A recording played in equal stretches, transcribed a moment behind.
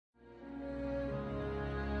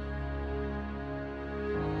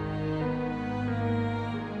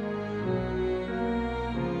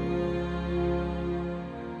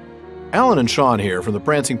Alan and Sean here from the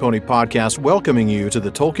Prancing Pony Podcast, welcoming you to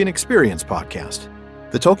the Tolkien Experience Podcast.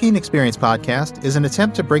 The Tolkien Experience Podcast is an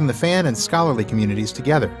attempt to bring the fan and scholarly communities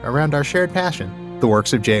together around our shared passion, the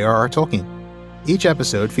works of J.R.R. Tolkien. Each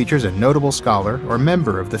episode features a notable scholar or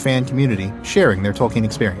member of the fan community sharing their Tolkien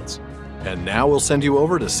experience. And now we'll send you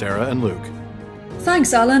over to Sarah and Luke.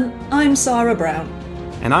 Thanks, Alan. I'm Sarah Brown.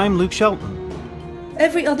 And I'm Luke Shelton.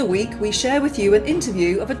 Every other week, we share with you an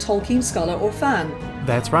interview of a Tolkien scholar or fan.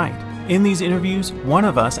 That's right. In these interviews, one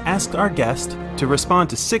of us asks our guest to respond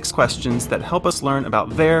to 6 questions that help us learn about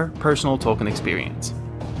their personal Tolkien experience.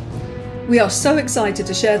 We are so excited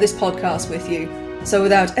to share this podcast with you. So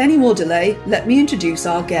without any more delay, let me introduce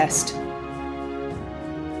our guest.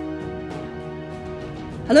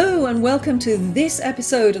 Hello and welcome to this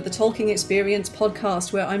episode of the Tolkien Experience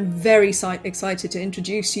podcast, where I'm very excited to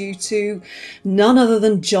introduce you to none other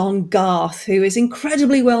than John Garth, who is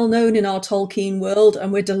incredibly well known in our Tolkien world,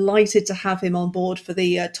 and we're delighted to have him on board for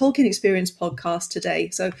the Tolkien Experience podcast today.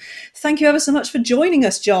 So thank you ever so much for joining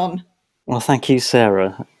us, John. Well, thank you,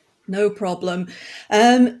 Sarah. No problem.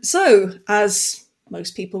 So, as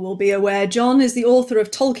most people will be aware, John is the author of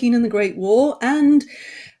Tolkien and the Great War and,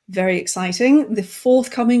 very exciting, the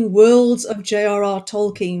forthcoming Worlds of J.R.R.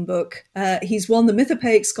 Tolkien book. He's won the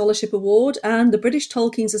Mythopoeic Scholarship Award and the British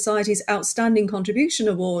Tolkien Society's Outstanding Contribution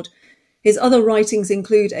Award. His other writings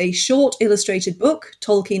include a short illustrated book,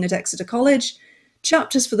 Tolkien at Exeter College,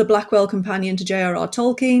 chapters for the Blackwell Companion to J.R.R.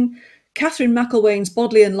 Tolkien, Catherine McElwain's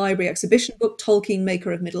Bodleian Library exhibition book, Tolkien,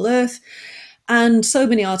 Maker of Middle-earth, and so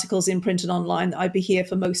many articles in print and online that I'd be here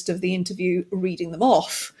for most of the interview reading them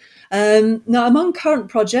off. Now, among current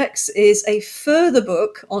projects is a further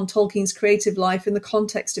book on Tolkien's creative life in the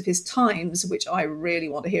context of his times, which I really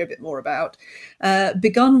want to hear a bit more about,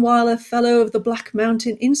 begun while a fellow of the Black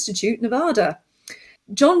Mountain Institute, Nevada.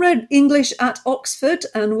 John read English at Oxford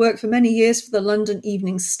and worked for many years for the London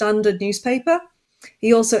Evening Standard newspaper.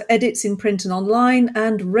 He also edits in print and online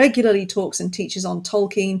and regularly talks and teaches on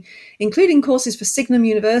Tolkien, including courses for Signum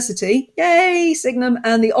University, yay, Signum,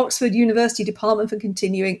 and the Oxford University Department for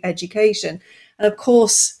Continuing Education. And of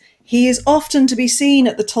course, he is often to be seen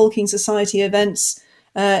at the Tolkien Society events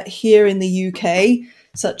here in the UK,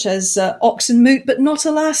 such as Oxenmoot, but not,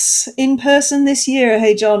 alas, in person this year,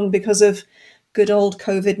 hey John, because of good old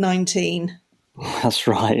COVID-19. That's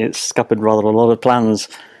right, it's scuppered rather a lot of plans.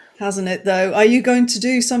 Hasn't it, though? Are you going to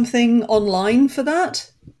do something online for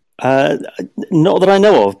that? Not that I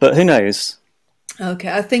know of, but who knows?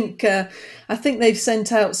 Okay, I think they've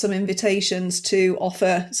sent out some invitations to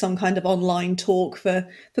offer some kind of online talk for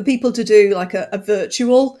people to do, like a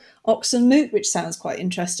virtual Oxenmoot, which sounds quite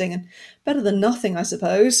interesting and better than nothing, I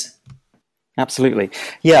suppose. Absolutely.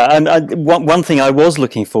 Yeah, and one thing I was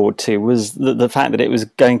looking forward to was the fact that it was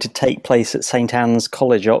going to take place at St Anne's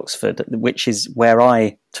College, Oxford, which is where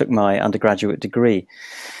I took my undergraduate degree.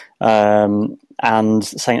 And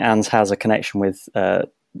St Anne's has a connection with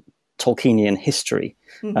Tolkienian history,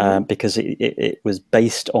 because it was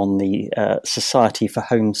based on the Society for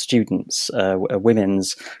Home Students, a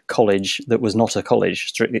women's college that was not a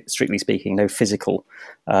college, strictly speaking, no physical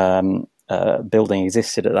building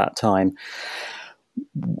existed at that time.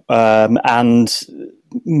 And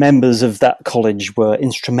members of that college were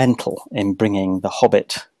instrumental in bringing The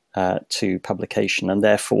Hobbit to publication, and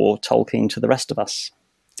therefore Tolkien to the rest of us.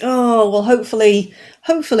 Oh, well, hopefully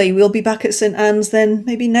we'll be back at St Anne's then,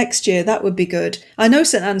 maybe next year. That would be good. I know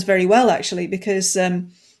St Anne's very well, actually, because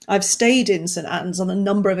I've stayed in St Anne's on a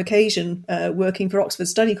number of occasions working for Oxford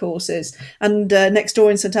study courses, and next door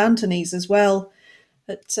in St Anthony's as well.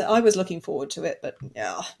 But I was looking forward to it, but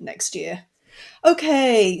yeah, next year.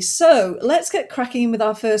 Okay, so let's get cracking with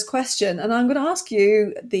our first question. And I'm going to ask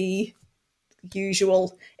you the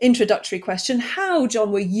usual introductory question. How,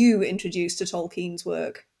 John, were you introduced to Tolkien's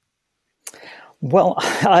work? Well,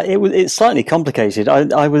 it's slightly complicated.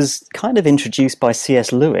 I was kind of introduced by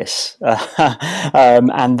C.S. Lewis,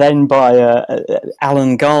 and then by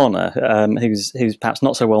Alan Garner, who's perhaps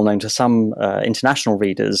not so well known to some international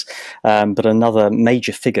readers, but another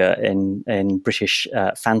major figure in British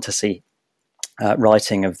fantasy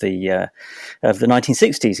writing of the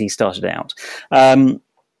 1960s. He started out.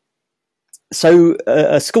 So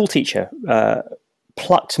a school teacher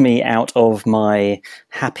plucked me out of my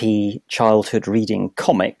happy childhood reading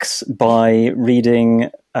comics by reading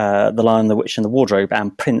The Lion, the Witch and the Wardrobe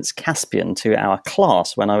and Prince Caspian to our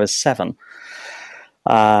class when I was 7.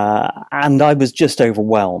 And I was just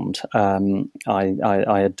overwhelmed.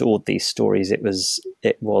 I adored these stories. It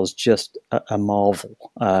was just a marvel.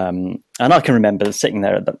 And I can remember sitting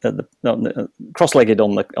there cross-legged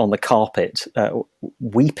on the carpet,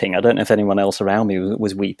 weeping. I don't know if anyone else around me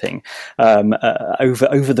was weeping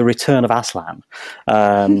over the return of Aslan,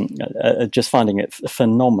 just finding it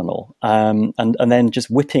phenomenal, and then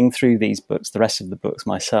just whipping through these books, the rest of the books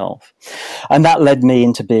myself, and that led me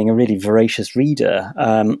into being a really voracious reader,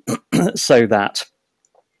 so that.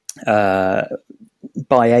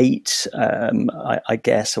 By 8, I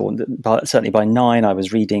guess, or certainly by 9, I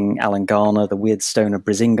was reading Alan Garner, The Weird Stone of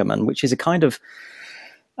Brisingamen, which is a kind of...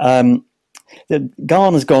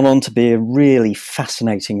 Garner's gone on to be a really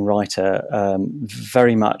fascinating writer,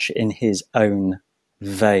 very much in his own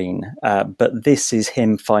vein. But this is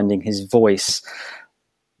him finding his voice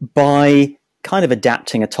by kind of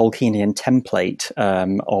adapting a Tolkienian template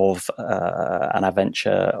of an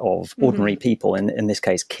adventure of ordinary people, in this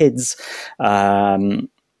case kids, in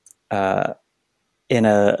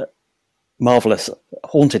a marvellous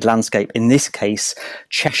haunted landscape, in this case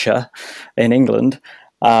Cheshire in England,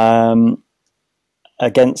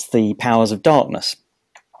 against the powers of darkness.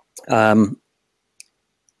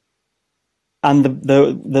 And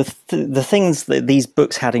the things that these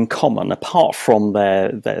books had in common, apart from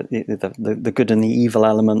the good and the evil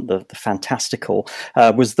element, the fantastical,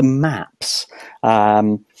 was the maps.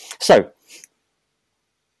 So,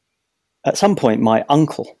 at some point, my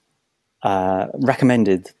uncle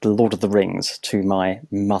recommended The Lord of the Rings to my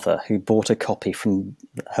mother, who bought a copy from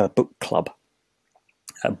her book club,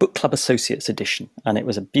 a book club associates edition, and it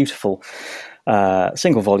was a beautiful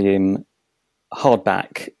single volume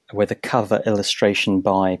hardback with a cover illustration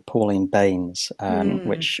by Pauline Baynes,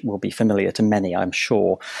 which will be familiar to many, I'm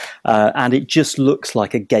sure. And it just looks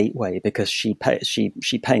like a gateway, because she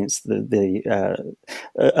paints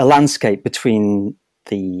a landscape between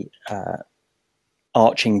the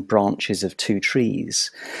arching branches of two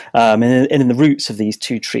trees. And in the roots of these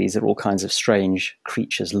two trees are all kinds of strange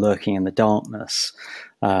creatures lurking in the darkness.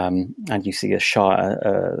 And you see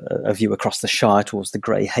a view across the Shire towards the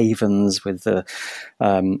Grey Havens, with a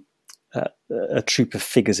troop of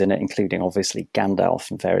figures in it, including obviously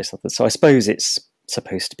Gandalf and various others. So I suppose it's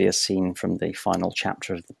supposed to be a scene from the final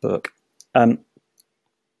chapter of the book. And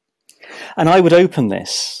I would open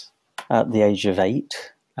this at the age of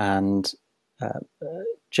 8 and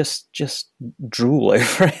just drool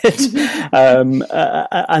over it,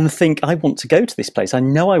 and think, I want to go to this place. I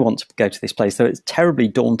know I want to go to this place, though it's terribly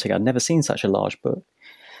daunting. I'd never seen such a large book,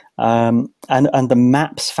 and the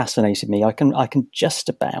maps fascinated me. I can just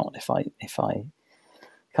about, if I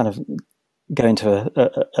kind of go into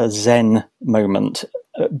a Zen moment,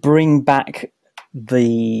 bring back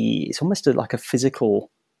it's almost like a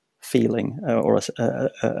physical feeling, or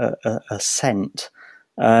a scent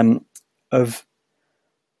of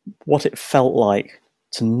what it felt like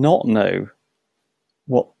to not know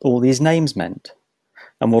what all these names meant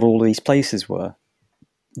and what all these places were,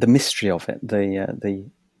 the mystery of it, I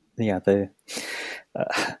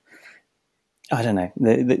don't know,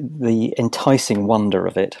 the enticing wonder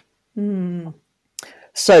of it.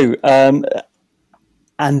 So,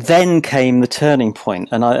 and then came the turning point,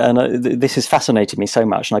 and this has fascinated me so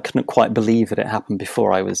much, and I couldn't quite believe that it happened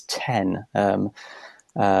before I was 10.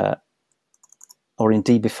 Or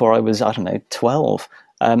indeed before I was, 12.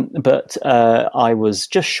 But I was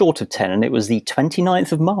just short of 10, and it was the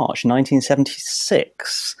 29th of March,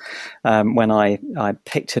 1976, when I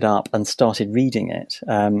picked it up and started reading it.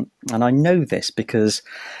 And I know this because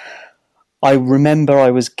I remember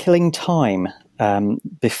I was killing time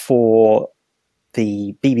before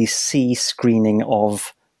the BBC screening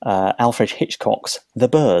of Alfred Hitchcock's The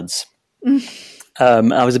Birds.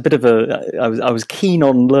 I was a bit of I was keen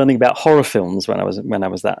on learning about horror films when I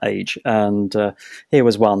was that age, and here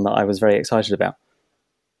was one that I was very excited about.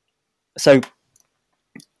 So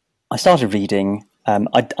I started reading.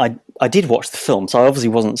 I did watch the film, so I obviously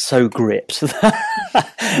wasn't so gripped that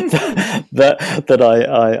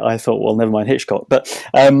I thought, well, never mind Hitchcock. But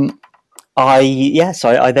I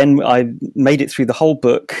made it through the whole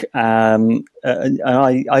book, and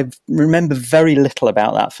I remember very little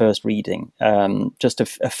about that first reading, just a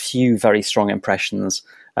few very strong impressions,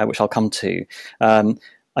 which I'll come to.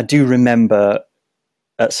 I do remember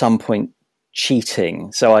at some point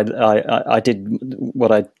cheating, so I did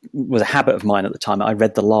what was a habit of mine at the time. I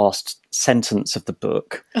read the last sentence of the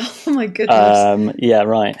book. Oh my goodness! Yeah,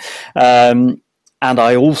 right. And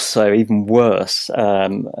I also, even worse,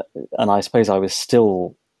 and I suppose I was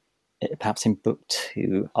still, perhaps in book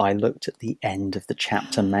 2, I looked at the end of the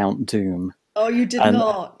chapter Mount Doom. Oh, you did and,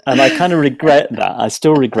 not. And I kind of regret that. I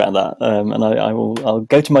still regret that, and I'll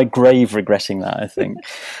go to my grave regretting that, I think.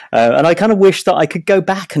 And I kind of wish that I could go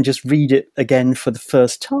back and just read it again for the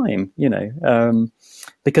first time,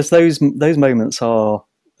 because those moments are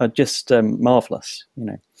just marvelous,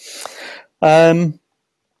 And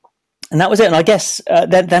that was it. And I guess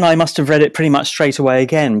then I must have read it pretty much straight away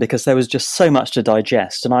again, because there was just so much to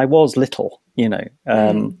digest, and I was little,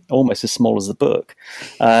 almost as small as the book.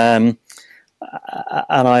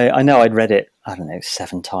 And I know I'd read it,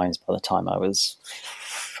 7 times by the time I was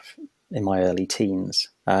in my early teens.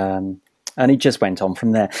 And it just went on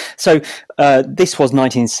from there. So this was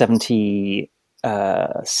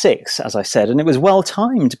 1976, as I said, and it was well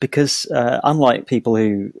timed because unlike people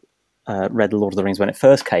who read The Lord of the Rings when it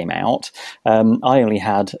first came out, I only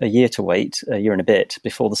had a year to wait, a year and a bit,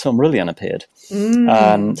 before the Silmarillion appeared. So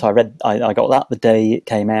I got that the day it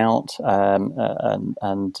came out,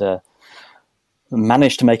 and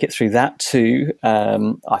managed to make it through that too.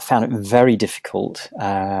 I found it very difficult,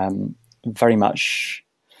 very much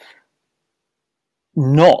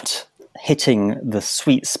not hitting the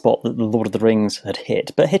sweet spot that The Lord of the Rings had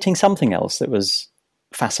hit, but hitting something else that was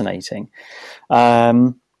fascinating.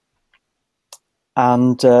 And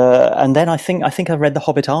then I think I read The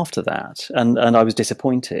Hobbit after that, and I was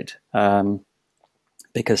disappointed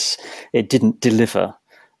because it didn't deliver.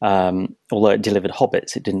 Although it delivered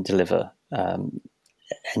hobbits, it didn't deliver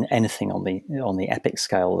anything on the epic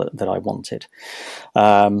scale that I wanted.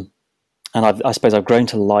 And I suppose I've grown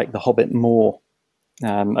to like The Hobbit more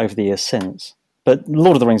over the years since. But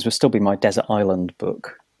Lord of the Rings will still be my desert island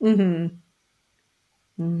book. Mm-hmm.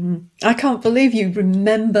 Mm-hmm. I can't believe you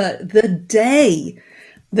remember the day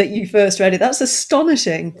that you first read it. That's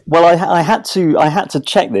astonishing. Well, I had to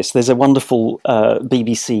check this. There's a wonderful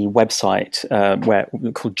BBC website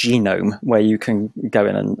called Genome, where you can go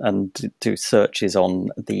in and do searches on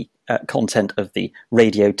the content of the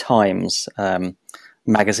Radio Times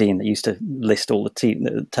magazine that used to list all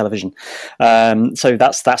the television. So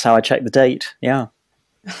that's how I checked the date. Yeah.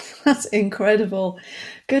 That's incredible.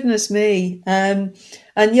 Goodness me. And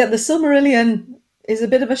yet the Silmarillion is a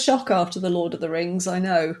bit of a shock after The Lord of the Rings, I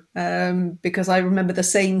know, because I remember the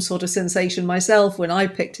same sort of sensation myself when I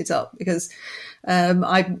picked it up, because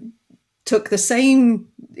I took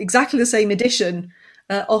exactly the same edition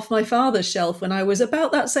off my father's shelf when I was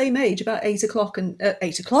about that same age, about 8 years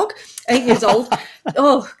old.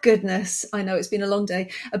 Oh, goodness. I know it's been a long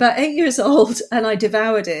day. About 8 years old, and I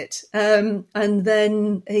devoured it. And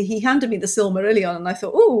then he handed me the Silmarillion, and I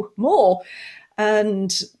thought, oh, more.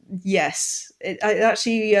 And yes, it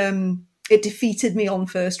defeated me on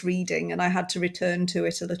first reading, and I had to return to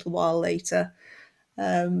it a little while later.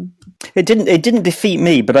 It didn't defeat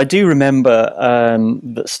me, but I do remember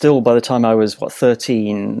that still by the time I was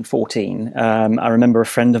 13, 14, I remember a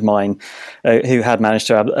friend of mine who had managed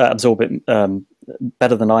to absorb it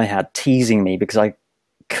better than I had, teasing me because I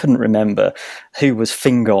couldn't remember who was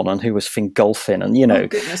Fingon and who was Fingolfin, and oh,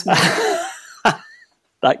 goodness me.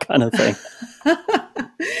 that kind of thing.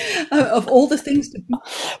 Of all the things to...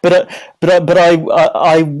 but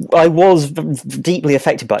I was deeply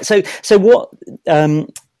affected by it. So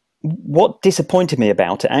what disappointed me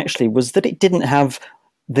about it actually was that it didn't have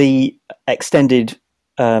the extended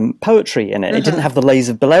poetry in it. It didn't have the Lays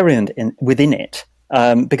of Beleriand within it.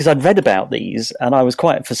 Because I'd read about these, and I was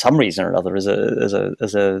quite, for some reason or other, as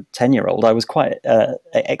a 10-year-old, I was quite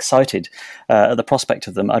excited at the prospect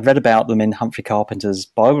of them. I'd read about them in Humphrey Carpenter's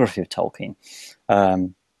biography of Tolkien,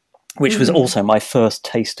 which was also my first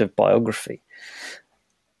taste of biography.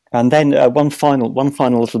 And then one final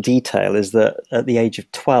little detail is that at the age of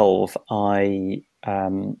 12, I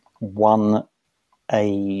won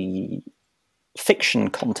a fiction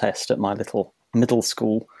contest at my little middle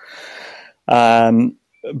school.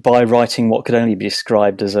 By writing what could only be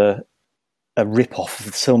described as a rip-off of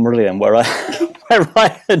the Silmarillion, where I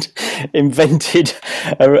had invented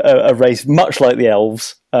a race much like the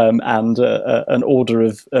elves, and an order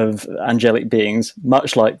of angelic beings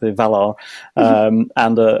much like the Valar,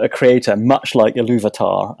 and a creator much like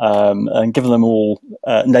Ilúvatar, and given them all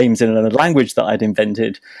names in a language that I'd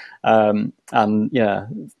invented. And yeah,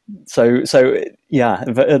 so yeah,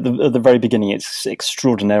 at the very beginning, it's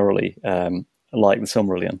extraordinarily like the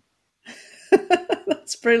Silmarillion.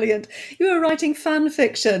 That's brilliant. You were writing fan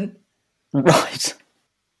fiction. Right.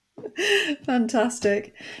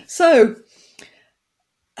 Fantastic. So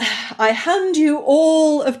I hand you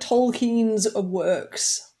all of Tolkien's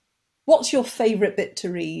works. What's your favourite bit to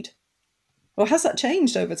read? Or has that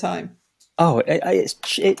changed over time? Oh,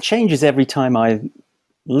 it changes every time I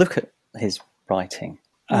look at his writing.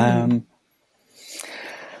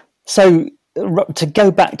 So to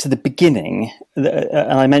go back to the beginning,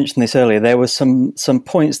 and I mentioned this earlier, there were some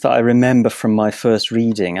points that I remember from my first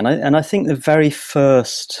reading, and I think the very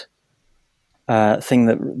first thing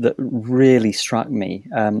that really struck me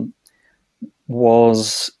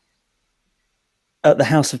was at the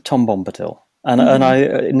house of Tom Bombadil, and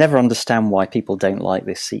I never understand why people don't like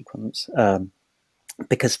this sequence.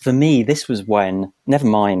 Because for me, this was when, never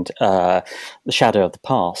mind The Shadow of the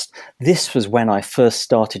Past, this was when I first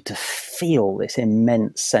started to feel this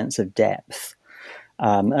immense sense of depth.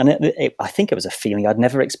 And I think it was a feeling I'd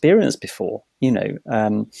never experienced before,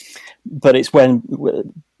 but it's when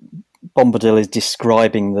Bombadil is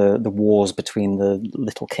describing the wars between the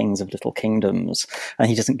little kings of little kingdoms, and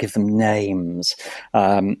he doesn't give them names,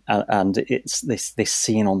 and it's this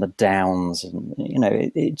scene on the downs, and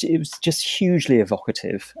it was just hugely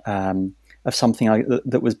evocative of something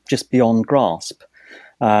that was just beyond grasp.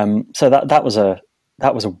 So that was a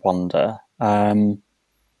wonder.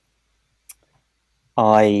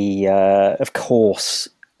 I of course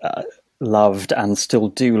loved and still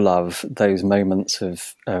do love those moments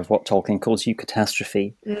of what Tolkien calls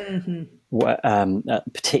eucatastrophe,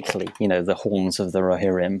 particularly, the horns of the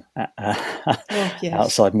Rohirrim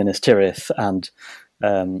outside Minas Tirith, and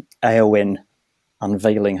Éowyn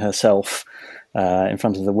unveiling herself in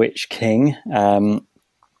front of the Witch King to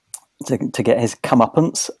get his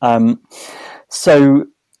comeuppance.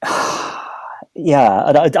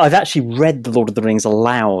 I've actually read The Lord of the Rings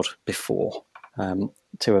aloud before,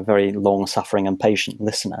 to a very long-suffering and patient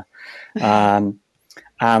listener. And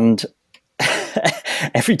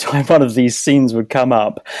every time one of these scenes would come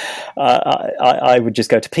up, I would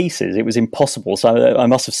just go to pieces. It was impossible, so I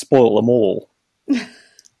must have spoiled them all.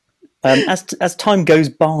 As time goes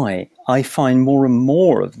by, I find more and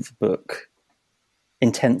more of the book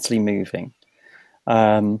intensely moving.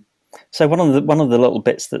 So one of the little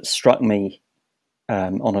bits that struck me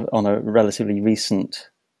on a relatively recent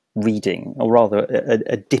reading, or rather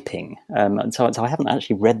a dipping, and so I haven't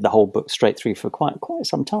actually read the whole book straight through for quite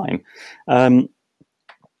some time. I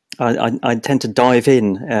tend to dive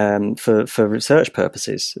in for research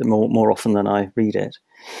purposes more often than I read it.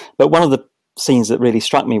 But one of the scenes that really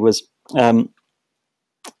struck me was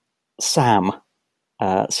Sam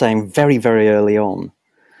saying very, very early on,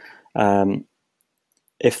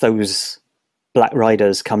 if those Black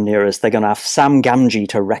Riders come near us, they're going to have Sam Gamgee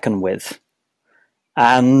to reckon with.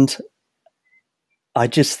 And I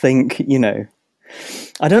just think, I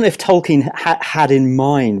don't know if Tolkien had in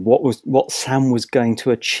mind what Sam was going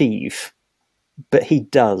to achieve, but he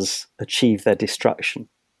does achieve their destruction,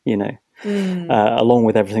 along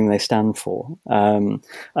with everything they stand for. And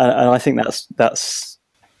I think that's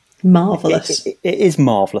marvelous. It is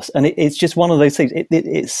marvelous, and it's just one of those things.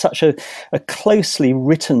 It's such a closely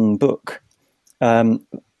written book,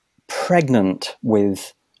 pregnant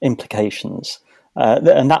with implications.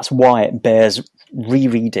 And that's why it bears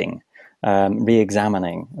rereading,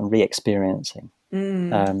 re-examining, and re-experiencing.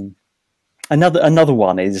 Another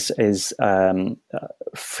one is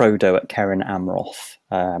Frodo at Cairn Amroth,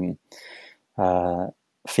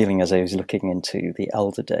 feeling as though he's looking into the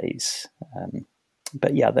elder days.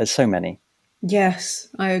 But yeah, there's so many. Yes,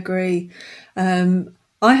 I agree. I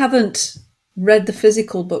haven't read the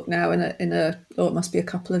physical book now in it must be a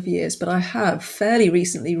couple of years, but I have fairly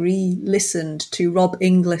recently re-listened to Rob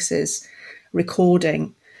Inglis's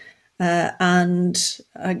recording, and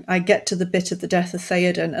I get to the bit of the death of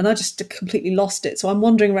Theoden, and I just completely lost it. So I'm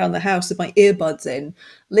wandering around the house with my earbuds in,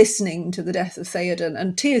 listening to the death of Theoden,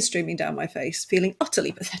 and tears streaming down my face, feeling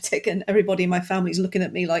utterly pathetic, and everybody in my family's looking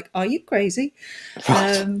at me like, are you crazy?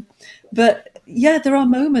 Right. But yeah, there are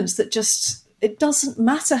moments that just, it doesn't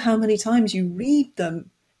matter how many times you read them,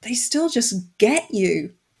 they still just get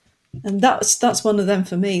you. And that's one of them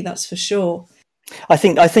for me, that's for sure. I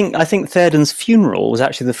think Theoden's funeral was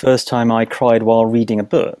actually the first time I cried while reading a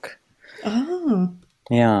book. Oh.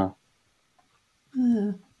 Yeah.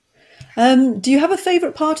 Do you have a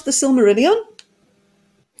favourite part of the Silmarillion?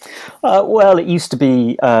 Well, it used to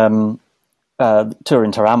be Turin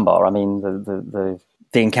Tarambar. I mean,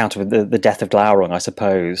 the encounter with the death of Glaurung, I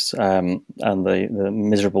suppose, and the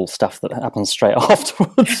miserable stuff that happens straight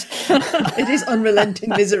afterwards. It is unrelenting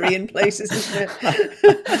misery in places, isn't it?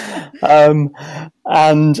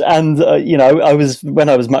 I was, when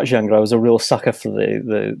I was much younger, I was a real sucker for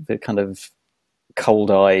the kind of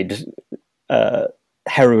cold-eyed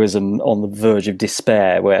heroism on the verge of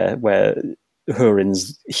despair, where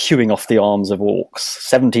Hurin's hewing off the arms of orcs.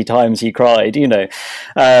 70 times he cried, that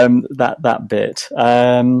bit.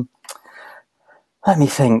 Let me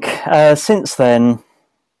think. Since then,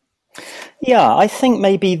 yeah, I think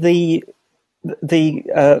maybe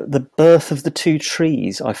the birth of the two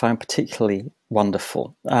trees I find particularly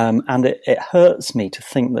wonderful, and it hurts me to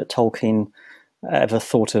think that Tolkien ever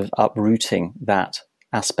thought of uprooting that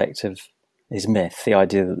aspect of his myth, the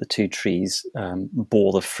idea that the two trees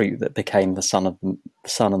bore the fruit that became the sun and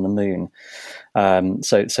the moon.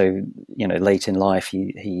 So late in life,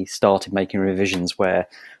 he started making revisions where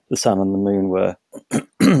the sun and the moon were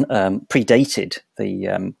predated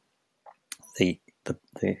the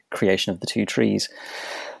creation of the two trees.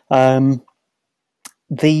 The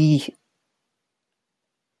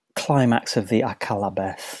climax of the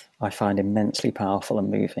Akalabeth I find immensely powerful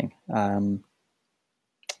and moving. I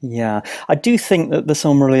do think that the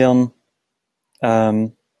Silmarillion,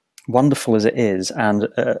 wonderful as it is, and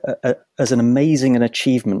as an amazing an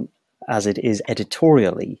achievement as it is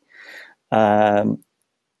editorially,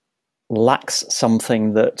 lacks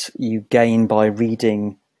something that you gain by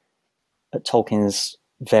reading Tolkien's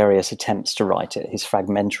various attempts to write it, his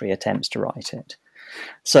fragmentary attempts to write it.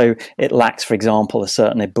 So it lacks, for example, a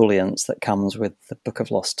certain ebullience that comes with the Book of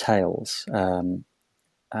Lost Tales, and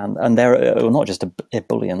there are not just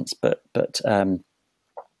ebullience, but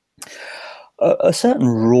a certain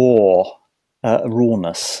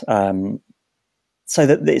rawness, so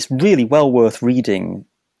that it's really well worth reading.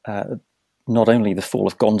 Not only The Fall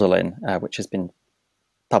of Gondolin, which has been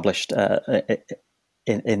published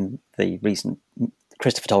in the recent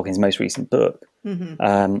Christopher Tolkien's most recent book,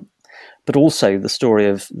 but also the story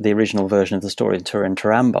of the original version of the story of Turin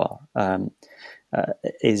Turambar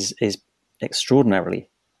is extraordinarily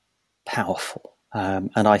powerful,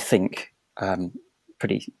 and I think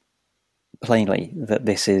pretty plainly that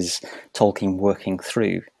this is Tolkien working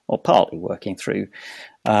through, or partly working through,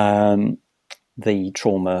 the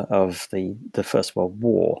trauma of the First World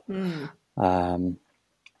War,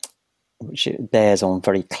 which it bears on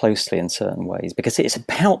very closely in certain ways, because it's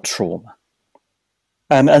about trauma.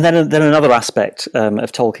 And then another aspect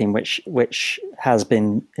of Tolkien, which has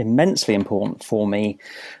been immensely important for me,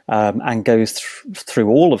 and goes through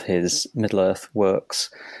all of his Middle-earth works,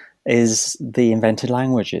 is the invented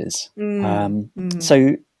languages.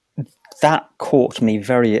 So that caught me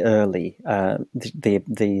very early.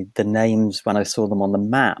 The names, when I saw them on the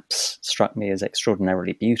maps, struck me as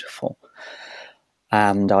extraordinarily beautiful.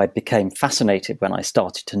 And I became fascinated when I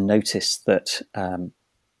started to notice that,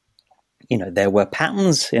 there were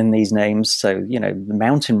patterns in these names. So, the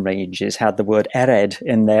mountain ranges had the word Ered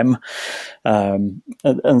in them,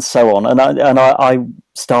 and so on. And I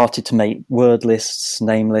started to make word lists,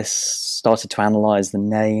 name lists, started to analyze the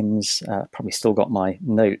names, probably still got my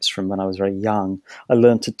notes from when I was very young. I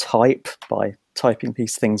learned to type by typing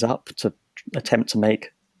these things up to attempt to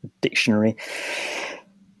make a dictionary.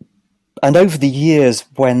 And over the years,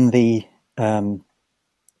 when the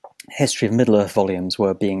History of Middle-earth volumes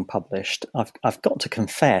were being published, I've got to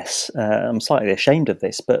confess, I'm slightly ashamed of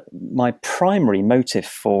this, but my primary motive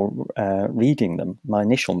for reading them, my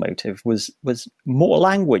initial motive, was more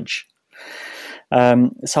language.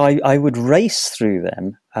 So I would race through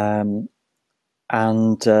them and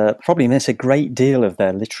probably miss a great deal of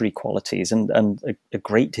their literary qualities and a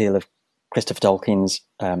great deal of Christopher Tolkien's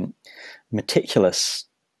meticulous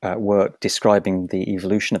work describing the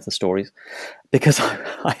evolution of the stories, because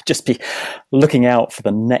I'd just be looking out for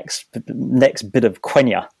the next bit of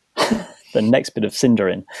Quenya, the next bit of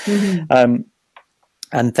Sindarin. And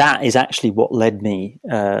that is actually what led me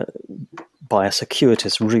by a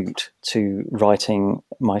circuitous route to writing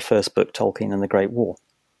my first book, Tolkien and the Great War.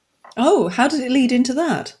 Oh, how did it lead into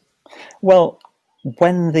that? Well,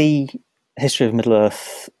 when the History of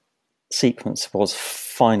Middle-earth sequence was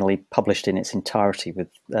finally published in its entirety with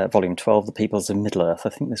Volume 12, The Peoples of Middle-earth, I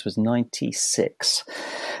think this was 96,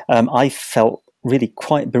 I felt really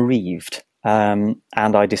quite bereaved, and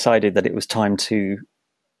I decided that it was time to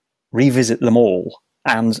revisit them all.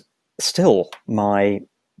 And still, my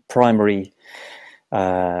primary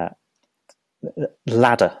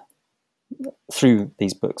ladder through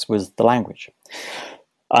these books was the language.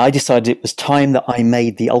 I decided it was time that I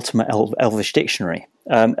made the ultimate Elvish dictionary.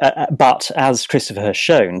 But as Christopher has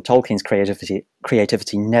shown, Tolkien's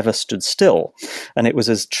creativity never stood still, and it was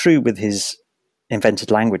as true with his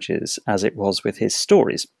invented languages as it was with his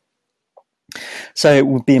stories. So it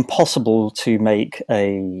would be impossible to make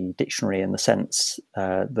a dictionary in the sense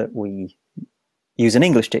that we use an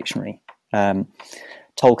English dictionary.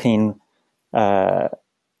 Tolkien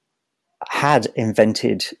had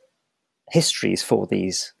invented histories for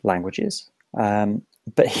these languages,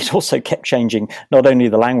 but he'd also kept changing not only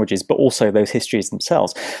the languages, but also those histories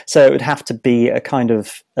themselves. So it would have to be a kind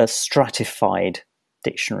of a stratified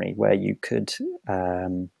dictionary where you could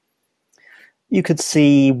you could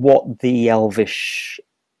see what the Elvish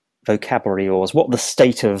vocabulary was, what the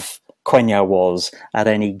state of Quenya was at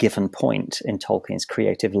any given point in Tolkien's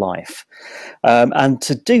creative life. And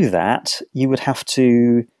to do that, you would have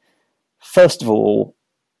to, first of all,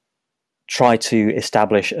 try to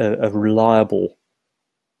establish a reliable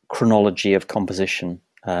chronology of composition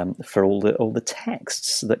for all the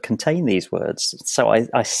texts that contain these words. So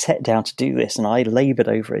I set down to do this, and I laboured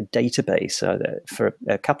over a database for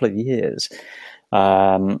a couple of years,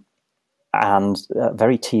 and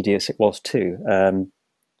very tedious it was too.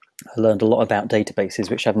 I learned a lot about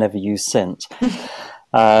databases, which I've never used since.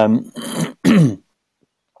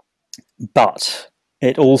 But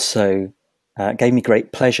it also gave me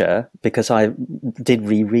great pleasure, because I did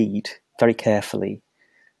reread very carefully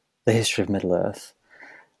the history of Middle-earth.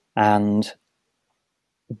 And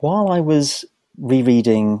while I was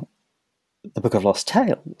rereading the Book of Lost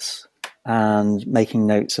Tales and making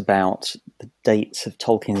notes about the dates of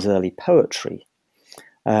Tolkien's early poetry,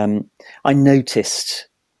 I noticed,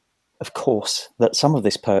 of course, that some of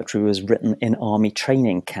this poetry was written in army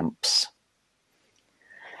training camps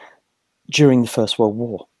during the First World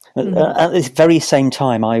War. At this very same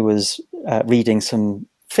time, I was reading some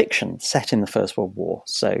fiction set in the First World War.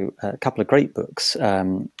 So a couple of great books,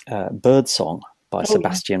 Birdsong by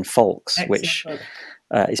Sebastian Faulks, which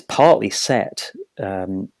is partly set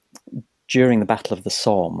during the Battle of the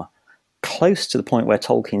Somme, close to the point where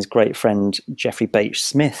Tolkien's great friend Geoffrey Bache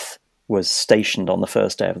Smith was stationed on the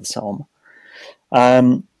first day of the Somme.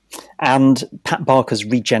 And Pat Barker's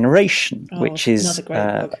Regeneration, which is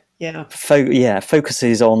another great book.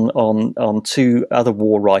 Focuses on two other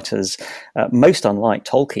war writers, most unlike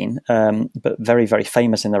Tolkien, but very, very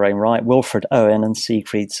famous in their own right, Wilfred Owen and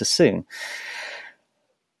Siegfried Sassoon.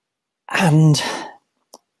 And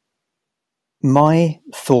my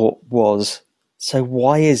thought was, so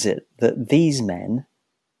why is it that these men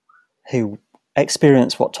who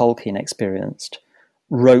experienced what Tolkien experienced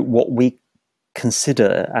wrote what we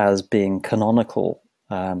consider as being canonical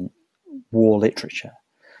war literature?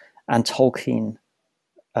 And Tolkien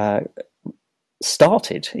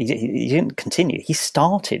started, he didn't continue, he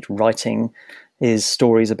started writing his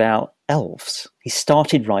stories about elves. He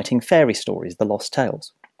started writing fairy stories, the Lost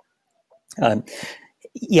Tales.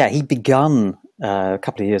 He'd begun a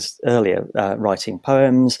couple of years earlier writing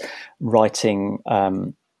poems, writing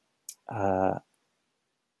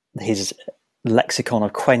his lexicon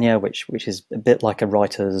of Quenya, which is a bit like a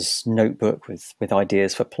writer's notebook with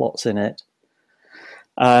ideas for plots in it.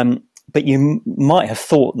 But you might have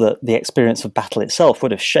thought that the experience of battle itself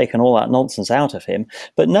would have shaken all that nonsense out of him.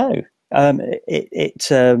 But no,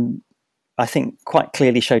 it I think quite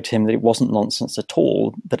clearly showed to him that it wasn't nonsense at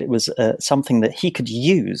all, that it was something that he could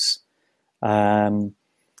use. He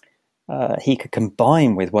could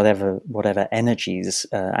combine with whatever energies,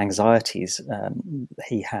 anxieties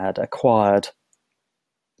he had acquired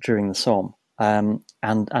during the Somme.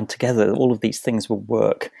 And together, all of these things will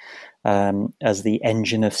work as the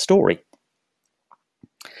engine of story.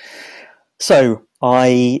 So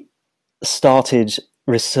I started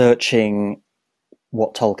researching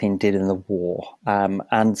what Tolkien did in the war,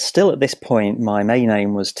 and still at this point my main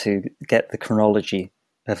aim was to get the chronology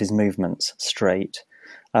of his movements straight.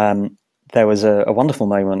 There was a wonderful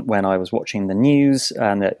moment when I was watching the news,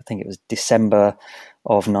 and I think it was December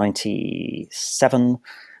of 1997,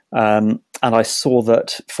 and I saw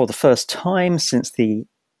that for the first time since the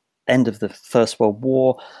end of the First World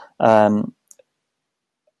War,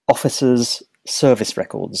 officers' service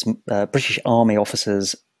records, British Army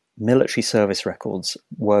officers' military service records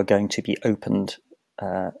were going to be opened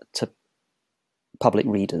to public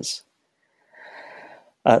readers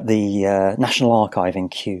at the National Archive in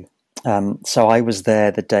Kew. So I was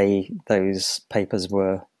there the day those papers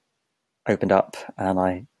were opened up, and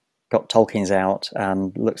I got Tolkien's out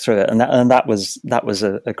and looked through it, and that was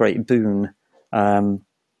a great boon.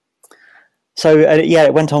 So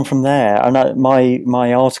it went on from there, and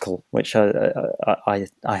my article, which I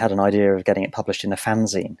had an idea of getting it published in a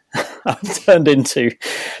fanzine, turned into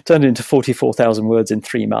 44,000 words in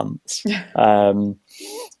 3 months, and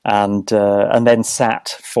then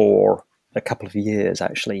sat for a couple of years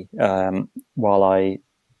actually while I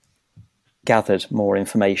gathered more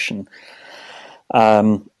information,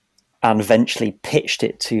 and eventually pitched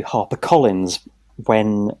it to HarperCollins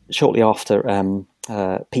when shortly after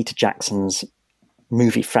Peter Jackson's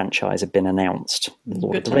movie franchise had been announced, the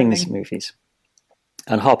Lord of the Rings movies.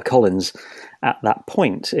 And HarperCollins, at that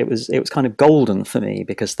point, it was kind of golden for me,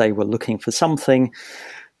 because they were looking for something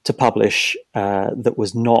to publish that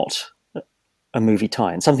was not a movie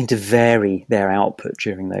tie-in, something to vary their output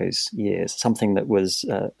during those years, something that was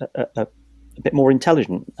a bit more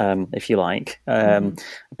intelligent, if you like, a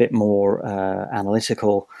bit more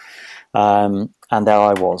analytical. And there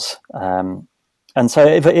I was. And so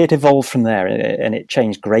it evolved from there, and it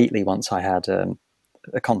changed greatly once I had a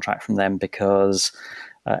contract from them, because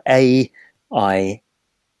I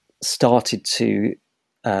started to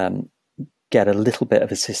get a little bit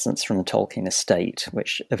of assistance from the Tolkien estate,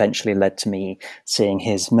 which eventually led to me seeing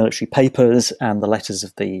his military papers and the letters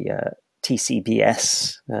of the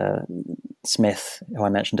TCBS, Smith, who I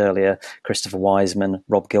mentioned earlier, Christopher Wiseman,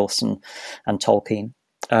 Rob Gilson, and Tolkien.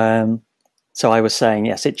 So I was saying,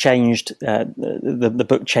 yes, it changed. The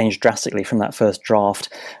book changed drastically from that first draft.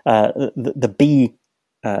 The B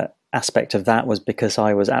aspect of that was because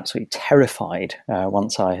I was absolutely terrified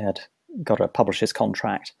once I had got a publisher's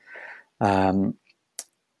contract. I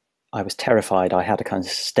was terrified. I had a kind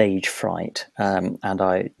of stage fright, and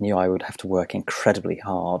I knew I would have to work incredibly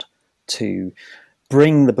hard to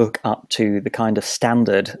bring the book up to the kind of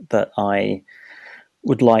standard that I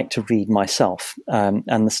would like to read myself.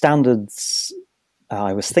 And the standards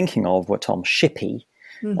I was thinking of were Tom Shippey,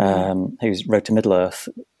 who wrote to Middle-earth,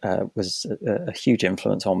 was a huge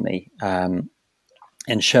influence on me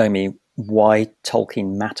in showing me why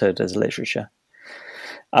Tolkien mattered as literature.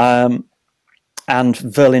 And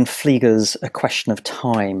Verlin Flieger's A Question of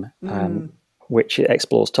Time, which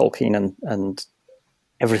explores Tolkien and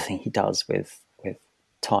everything he does with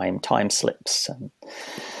time slips, and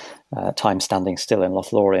time standing still in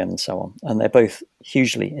Lothlorien and so on. And they're both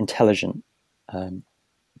hugely intelligent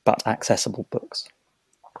but accessible books.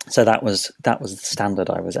 So that was the standard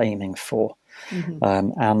I was aiming for.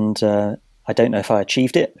 And I don't know if I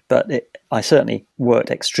achieved it, but I certainly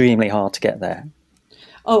worked extremely hard to get there.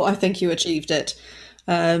 Oh, I think you achieved it.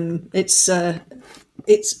 It's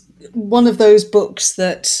one of those books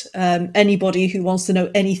that anybody who wants to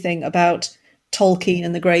know anything about Tolkien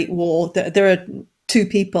and the Great War, there are two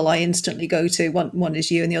people I instantly go to. One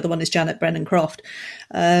is you, and the other one is Janet Brennan-Croft.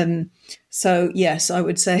 So yes, I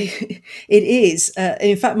would say it is.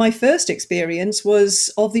 In fact, my first experience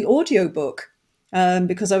was of the audiobook.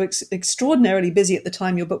 Because I was extraordinarily busy at the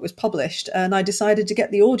time your book was published, and I decided to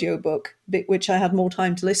get the audiobook, which I had more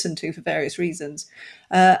time to listen to for various reasons.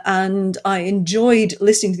 And I enjoyed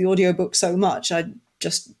listening to the audiobook so much, I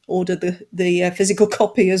just ordered the physical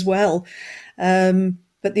copy as well.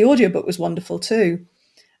 But the audiobook was wonderful too.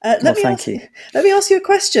 Let me ask you a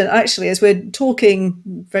question, actually, as we're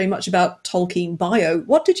talking very much about Tolkien bio.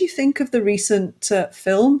 What did you think of the recent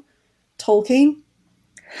film, Tolkien?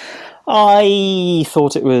 I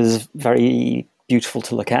thought it was very beautiful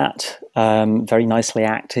to look at, very nicely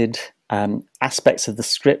acted. Aspects of the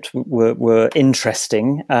script were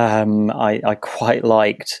interesting. I quite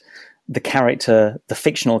liked the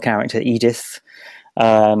fictional character Edith,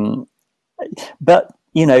 but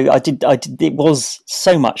I did. It was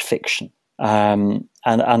so much fiction, and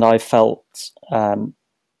I felt it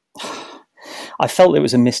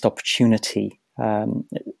was a missed opportunity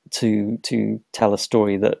to tell a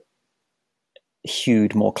story that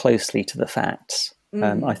hewed more closely to the facts.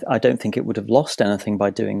 I don't think it would have lost anything by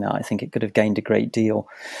doing that. I think it could have gained a great deal.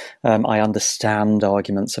 I understand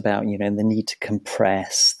arguments about the need to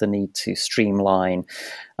compress, the need to streamline,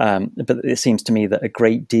 but it seems to me that a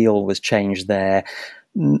great deal was changed there,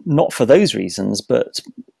 not for those reasons, but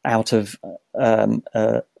out of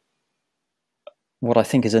what I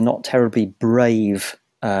think is a not terribly brave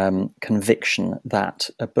conviction that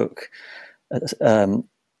a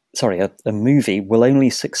movie will only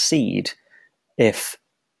succeed if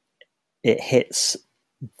it hits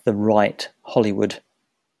the right Hollywood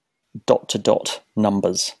dot-to-dot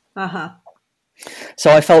numbers.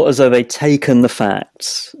 So I felt as though they'd taken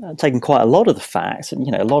quite a lot of the facts, and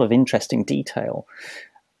a lot of interesting detail,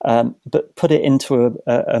 but put it into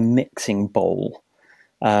a mixing bowl,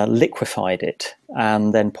 liquefied it,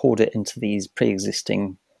 and then poured it into these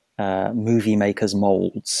pre-existing movie makers'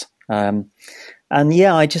 molds. And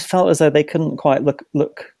yeah, I just felt as though they couldn't quite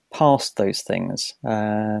look past those things.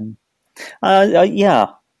 Yeah.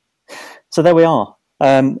 So there we are.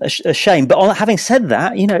 A shame. But having said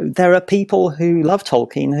that, there are people who love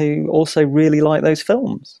Tolkien who also really like those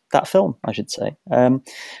films. That film, I should say. And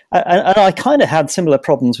I kind of had similar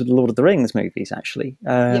problems with the Lord of the Rings movies, actually,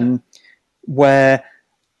 where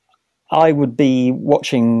I would be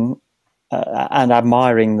watching and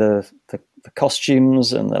admiring the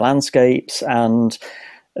costumes and the landscapes, and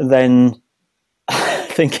then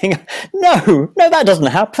thinking, no, that doesn't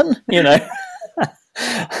happen,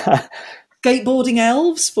 Skateboarding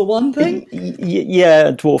elves, for one thing.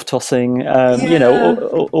 Yeah, dwarf tossing,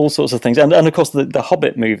 all sorts of things. And of course, the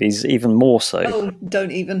Hobbit movies, even more so. Oh,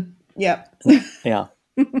 don't even. Yeah. Yeah.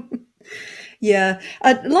 Yeah,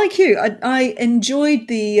 like you, I enjoyed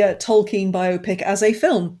the Tolkien biopic as a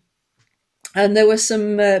film. And there were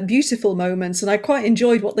some beautiful moments, and I quite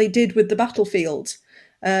enjoyed what they did with the battlefield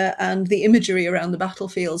and the imagery around the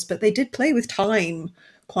battlefields. But they did play with time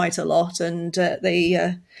quite a lot, and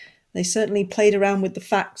they certainly played around with the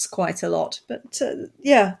facts quite a lot. But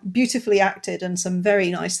yeah, beautifully acted, and some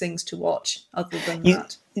very nice things to watch. Other than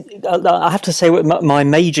that, I have to say, my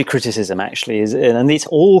major criticism actually is, and this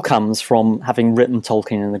all comes from having written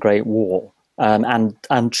Tolkien in the Great War. And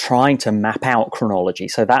trying to map out chronology,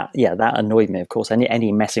 so that annoyed me. Of course,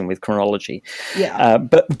 any messing with chronology,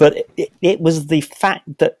 but it was the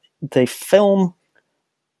fact that the film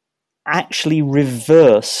actually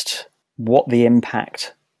reversed what the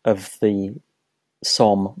impact of the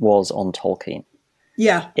Somme was on Tolkien.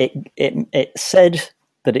 Yeah, it said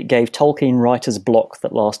that it gave Tolkien writer's block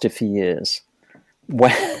that lasted for years,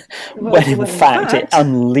 when in fact it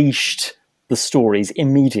unleashed the stories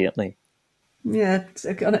immediately. Yeah, it's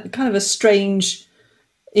kind of a strange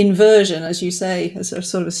inversion, as you say. It's a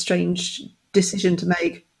sort of a strange decision to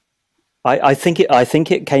make. I think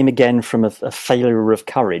it came again from a failure of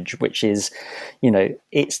courage, which is,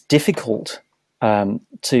 it's difficult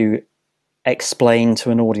to explain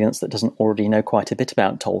to an audience that doesn't already know quite a bit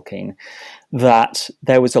about Tolkien that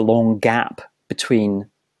there was a long gap between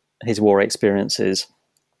his war experiences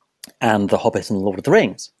and The Hobbit and The Lord of the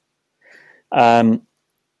Rings.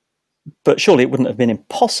 But surely it wouldn't have been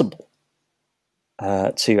impossible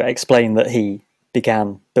to explain that he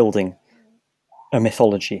began building a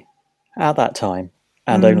mythology at that time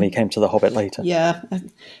and only came to The Hobbit later. Yeah,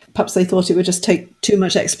 perhaps they thought it would just take too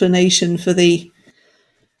much explanation for the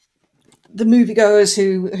moviegoers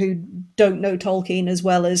who don't know Tolkien as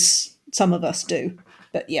well as some of us do.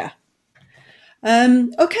 But yeah.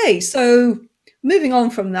 Okay, so moving on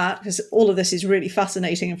from that, because all of this is really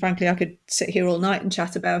fascinating, and frankly, I could sit here all night and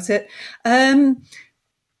chat about it.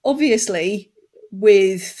 Obviously,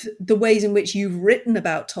 with the ways in which you've written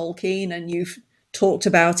about Tolkien and you've talked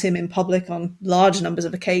about him in public on large numbers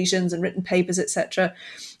of occasions and written papers, etc.,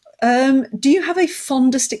 do you have a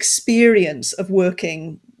fondest experience of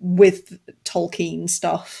working with Tolkien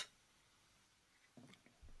stuff?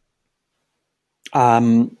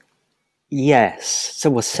 Yes,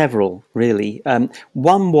 there were several, really.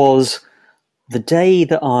 One was the day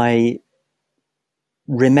that I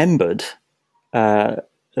remembered,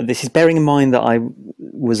 this is bearing in mind that I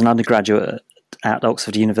was an undergraduate at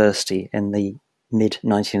Oxford University in the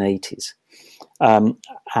mid-1980s.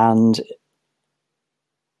 And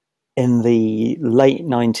in the late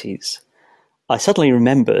 90s, I suddenly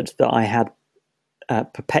remembered that I had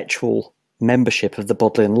perpetual membership of the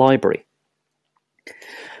Bodleian Library,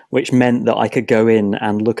 which meant that I could go in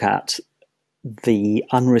and look at the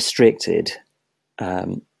unrestricted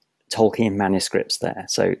Tolkien manuscripts there.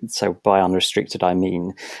 So by unrestricted, I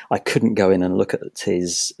mean I couldn't go in and look at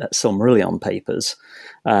his Silmarillion papers,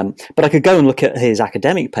 but I could go and look at his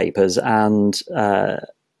academic papers, and among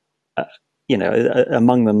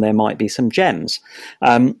them there might be some gems.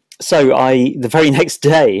 So the very next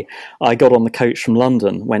day, I got on the coach from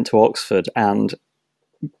London, went to Oxford, and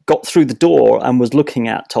got through the door and was looking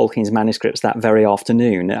at Tolkien's manuscripts that very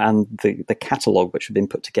afternoon, and the catalogue, which had been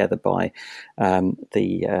put together by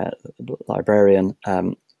the librarian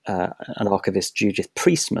and archivist Judith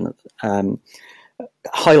Priestman,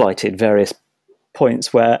 highlighted various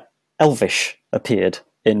points where Elvish appeared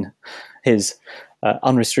in his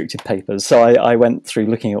unrestricted papers. So I went through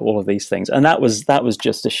looking at all of these things, and that was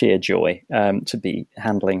just a sheer joy to be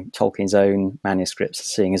handling Tolkien's own manuscripts,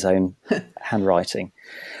 seeing his own handwriting,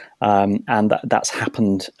 and that's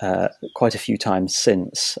happened quite a few times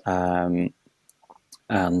since, and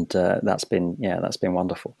that's been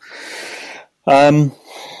wonderful.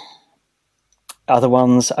 Other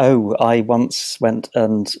ones, I once went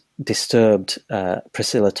and disturbed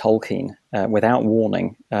Priscilla Tolkien without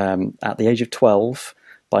warning at the age of 12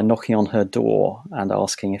 by knocking on her door and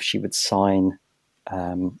asking if she would sign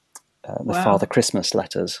the Father Christmas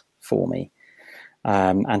letters for me.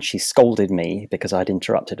 And she scolded me because I'd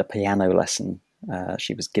interrupted a piano lesson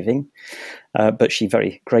she was giving, but she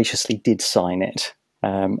very graciously did sign it.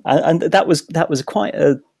 And that was quite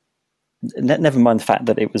a... Never mind the fact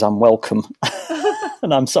that it was unwelcome.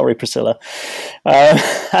 And I'm sorry, Priscilla.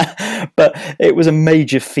 But it was a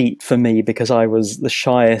major feat for me because I was the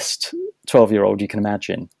shyest 12-year-old you can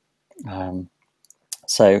imagine. And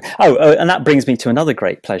that brings me to another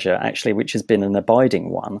great pleasure, actually, which has been an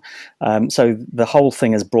abiding one. So the whole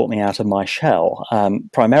thing has brought me out of my shell,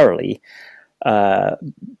 primarily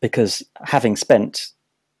because having spent,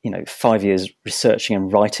 5 years researching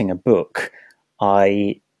and writing a book,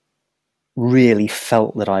 I really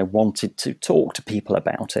felt that I wanted to talk to people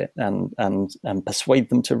about it and persuade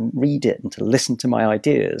them to read it and to listen to my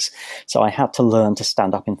ideas. So I had to learn to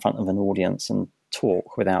stand up in front of an audience and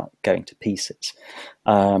talk without going to pieces.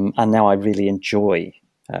 And now I really enjoy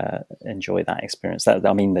that experience.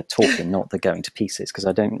 The talking, not the going to pieces, because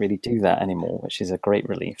I don't really do that anymore, which is a great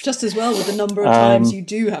relief. Just as well with the number of times you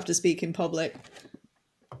do have to speak in public.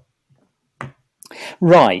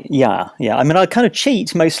 Right, yeah. I mean, I kind of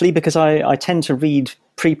cheat mostly because I tend to read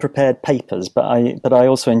pre-prepared papers, but I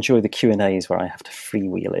also enjoy the Q&As where I have to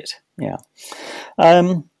freewheel it. Yeah.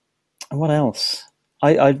 What else?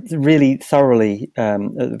 I really thoroughly,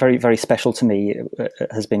 very, very special to me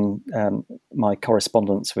has been my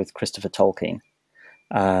correspondence with Christopher Tolkien.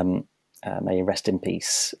 May he rest in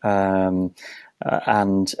peace. And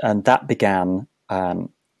that began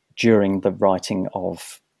during the writing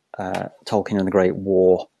of Tolkien and the Great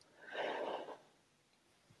War,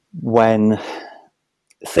 when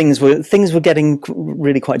things were getting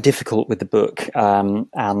really quite difficult with the book,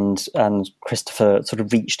 and Christopher sort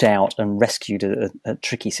of reached out and rescued a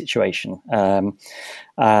tricky situation, and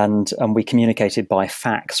we communicated by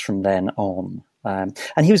fax from then on, and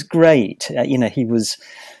he was great.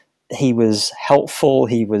 He was helpful,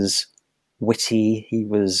 he was witty, he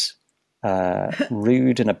was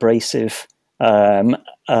rude and abrasive.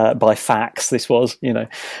 By fax, this was,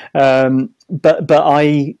 but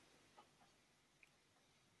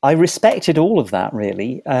I respected all of that,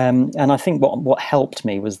 really, and I think what helped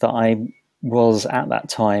me was that I was at that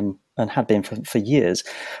time, and had been for years,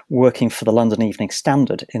 working for the London Evening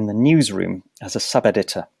Standard in the newsroom as a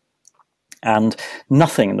sub-editor, and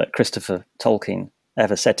nothing that Christopher Tolkien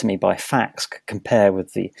ever said to me by fax could compare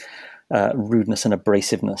with the rudeness and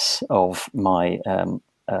abrasiveness of my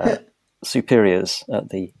superiors at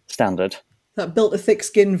the Standard. That built a thick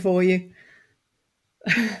skin for you.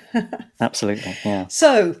 Absolutely, yeah.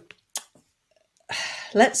 So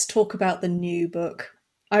let's talk about the new book.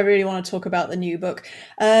 I really want to talk about the new book.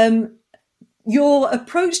 Your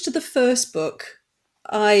approach to the first book,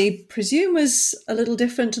 I presume, was a little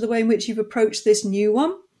different to the way in which you've approached this new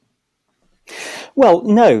one? Well,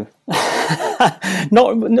 no,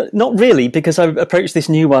 not really, because I approached this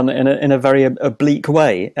new one in a very oblique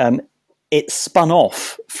way. It spun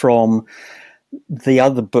off from the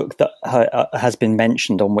other book that has been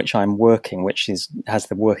mentioned, on which I'm working, which has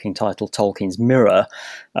the working title Tolkien's Mirror.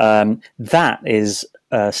 That is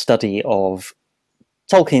a study of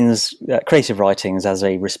Tolkien's creative writings as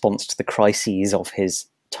a response to the crises of his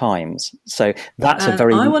times. So that's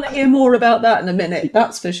I want to hear more about that in a minute.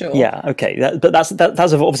 That's for sure. Yeah, okay. But that's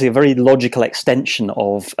obviously a very logical extension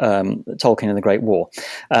of Tolkien and the Great War,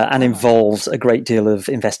 and involves a great deal of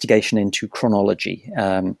investigation into chronology.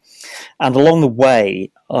 And along the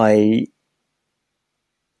way, I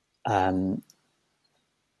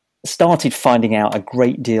started finding out a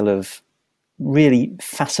great deal of really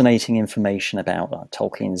fascinating information about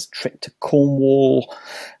Tolkien's trip to Cornwall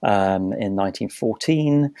in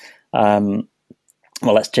 1914. Well,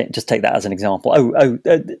 let's just take that as an example.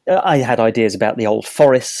 I had ideas about the Old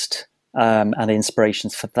Forest and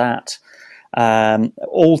inspirations for that,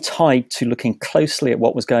 all tied to looking closely at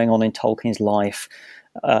what was going on in Tolkien's life,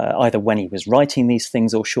 either when he was writing these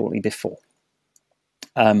things or shortly before.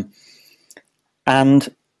 And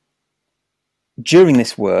during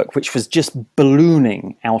this work, which was just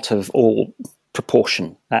ballooning out of all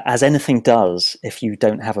proportion, as anything does if you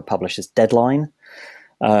don't have a publisher's deadline,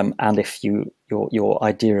 and if your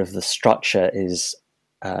idea of the structure is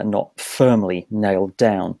not firmly nailed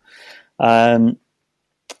down.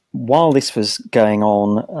 While this was going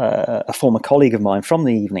on, a former colleague of mine from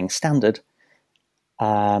the Evening Standard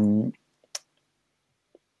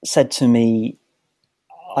said to me,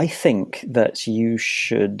 "I think that you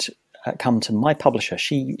should come to my publisher."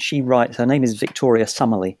 She writes, her name is Victoria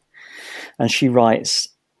Summerlee, and she writes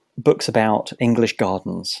books about English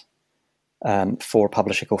gardens for a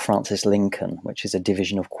publisher called Francis Lincoln, which is a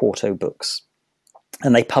division of Quarto Books.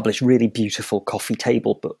 And they publish really beautiful coffee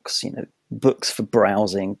table books, books for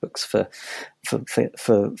browsing, books for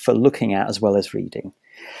looking at as well as reading.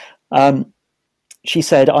 She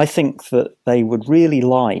said, "I think that they would really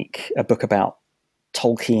like a book about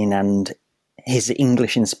Tolkien and his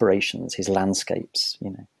English inspirations, his landscapes,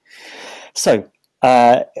 So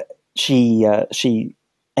she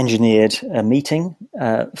engineered a meeting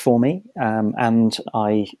for me, and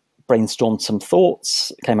I brainstormed some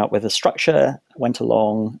thoughts, came up with a structure, went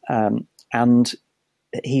along, and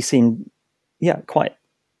he seemed, quite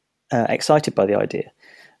excited by the idea.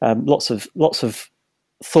 Lots of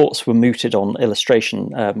thoughts were mooted on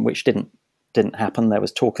illustration, which didn't didn't happen. There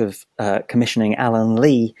was talk of commissioning Alan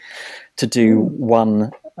Lee to do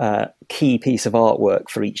one key piece of artwork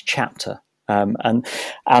for each chapter. And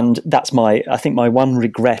that's I think my one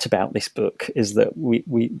regret about this book is that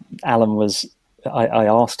Alan was, I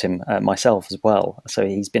asked him myself as well. So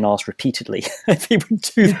he's been asked repeatedly if he would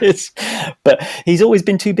do this, but he's always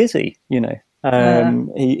been too busy,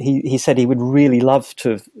 He said he would really love to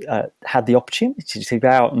have had the opportunity to go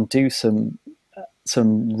out and do some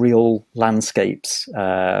real landscapes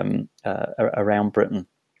around Britain,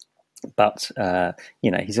 but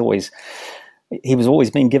he was always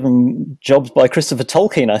being given jobs by Christopher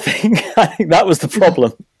Tolkien. I think that was the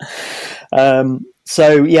problem.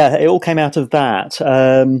 So yeah, it all came out of that.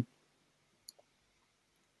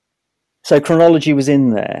 So chronology was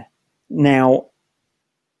in there. Now,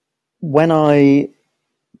 when I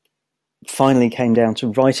finally came down to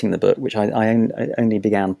writing the book, which I only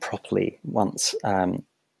began properly once I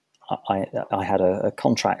had a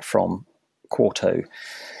contract from Quarto,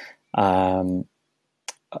 and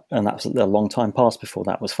that was a long time past before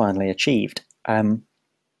that was finally achieved.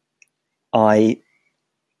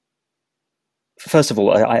 First of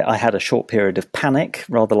all, I had a short period of panic,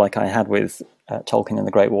 rather like I had with Tolkien and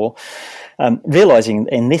the Great War, realizing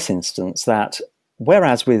in this instance that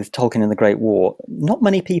whereas with Tolkien and the Great War, not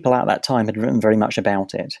many people at that time had written very much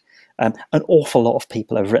about it. An awful lot of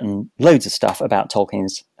people have written loads of stuff about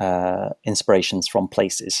Tolkien's inspirations from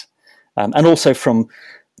places, and also from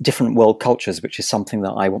different world cultures, which is something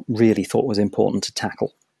that I really thought was important to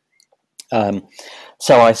tackle.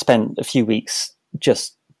 So I spent a few weeks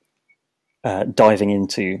just diving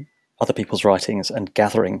into other people's writings and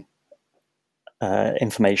gathering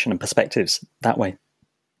information and perspectives that way,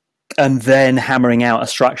 and then hammering out a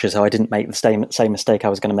structure so I didn't make the same mistake I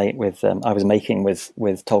was making with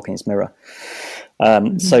Tolkien's Mirror,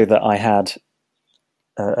 so that I had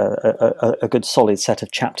a good solid set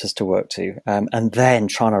of chapters to work to, and then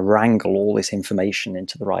trying to wrangle all this information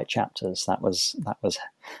into the right chapters. That was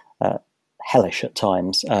hellish at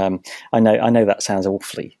times. I know that sounds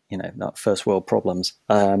awfully, not first world problems,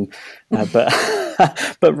 but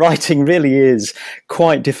but writing really is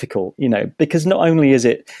quite difficult, because not only is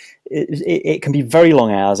it can be very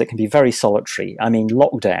long hours, it can be very solitary. I mean,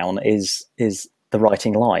 lockdown is the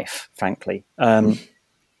writing life, frankly.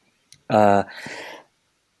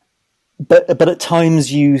 But at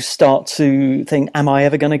times you start to think, am I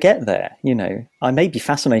ever going to get there? I may be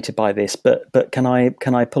fascinated by this, but can I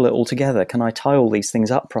pull it all together? Can I tie all these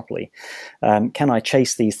things up properly? Can I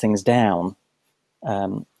chase these things down?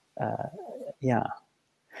 Yeah.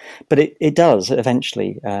 But it does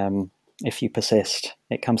eventually. If you persist,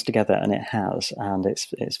 it comes together, and it has, and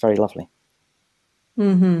it's very lovely.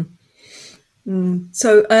 Mm-hmm.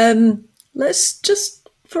 So let's just,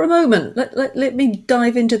 for a moment, let me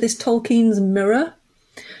dive into this Tolkien's Mirror.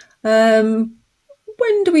 When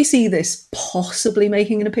do we see this possibly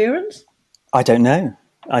making an appearance? I don't know.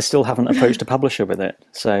 I still haven't approached a publisher with it,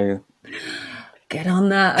 so... Get on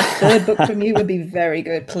that. A third book from you would be very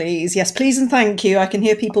good, please. Yes, please and thank you. I can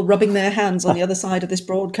hear people rubbing their hands on the other side of this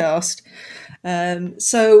broadcast.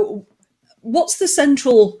 So what's the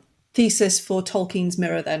central thesis for Tolkien's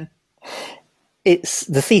Mirror, then?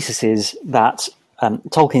 The thesis is that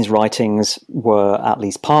Tolkien's writings were at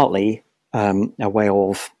least partly a way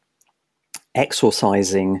of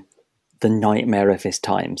exorcising the nightmare of his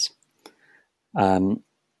times.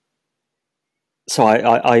 So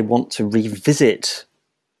I want to revisit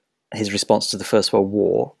his response to the First World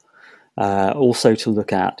War, also to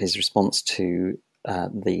look at his response to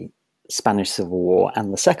the Spanish Civil War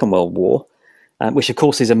and the Second World War, which of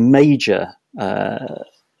course is a major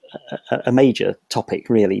topic,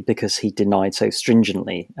 really, because he denied so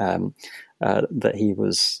stringently that he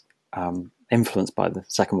was influenced by the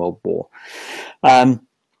Second World War.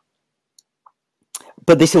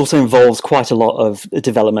 But this also involves quite a lot of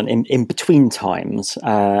development in between times.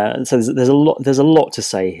 So there's a lot to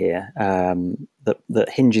say here that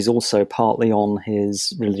hinges also partly on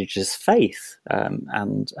his religious faith,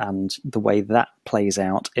 and the way that plays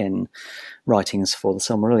out in writings for the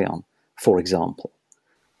Silmarillion, for example.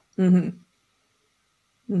 Mm-hmm.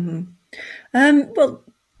 Mm-hmm. Well,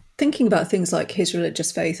 thinking about things like his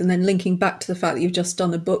religious faith, and then linking back to the fact that you've just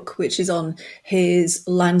done a book which is on his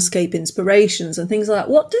landscape inspirations and things like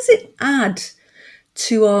that, what does it add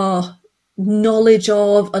to our knowledge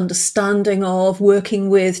of, understanding of,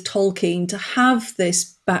 working with Tolkien to have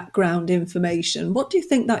this background information? What do you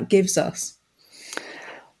think that gives us?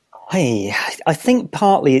 Hey, I think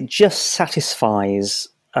partly it just satisfies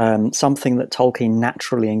something that Tolkien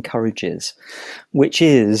naturally encourages, which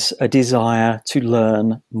is a desire to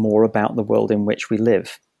learn more about the world in which we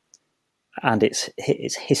live. and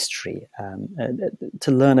its history,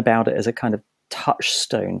 to learn about it as a kind of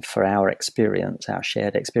touchstone for our experience, our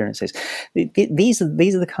shared experiences. These are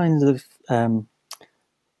the kinds of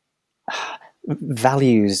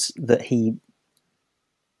values that he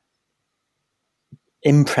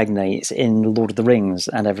impregnates in Lord of the Rings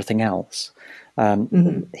and everything else.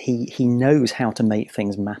 He knows how to make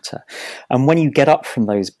things matter. And when you get up from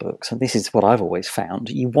those books, and this is what I've always found,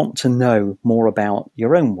 you want to know more about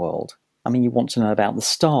your own world. I mean, you want to know about the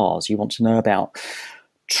stars, you want to know about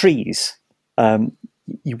trees,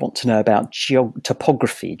 you want to know about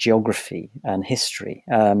topography, geography, and history.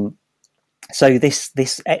 So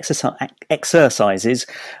this exercises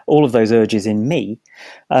all of those urges in me.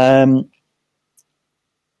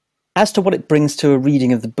 As to what it brings to a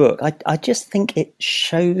reading of the book, I just think it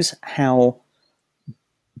shows how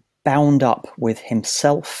bound up with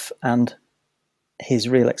himself and his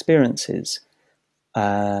real experiences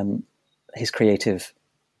his creative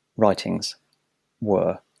writings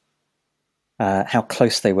were, how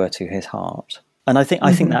close they were to his heart. And I think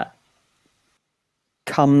that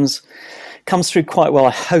comes through quite well,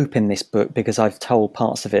 I hope, in this book, because I've told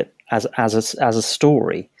parts of it as a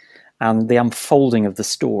story. And the unfolding of the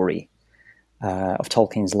story of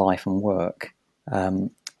Tolkien's life and work, in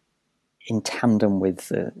tandem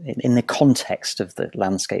with in the context of the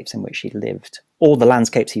landscapes in which he lived, or the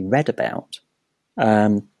landscapes he read about,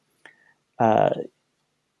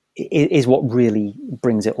 is what really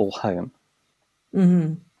brings it all home.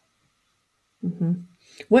 Mm-hmm. Mm-hmm.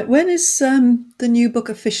 When is the new book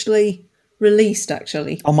officially released,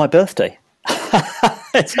 actually? On my birthday.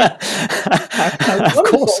 Of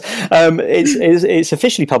course. It's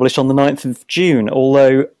officially published on the 9th of June,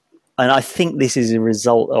 although, and I think this is a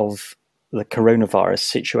result of the coronavirus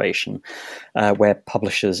situation, where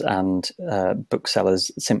publishers and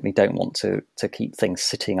booksellers simply don't want to keep things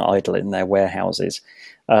sitting idle in their warehouses.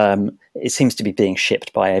 It seems to be being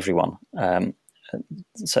shipped by everyone,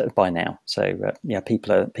 so by now. So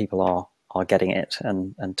people are getting it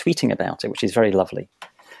and tweeting about it, which is very lovely.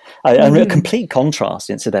 And a complete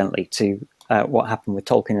contrast, incidentally, to what happened with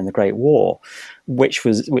Tolkien and the Great War, which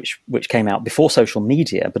came out before social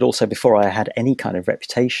media, but also before I had any kind of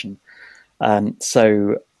reputation.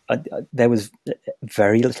 So there was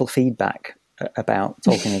very little feedback about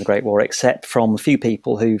Tolkien and the Great War, except from a few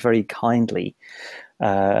people who very kindly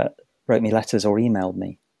wrote me letters or emailed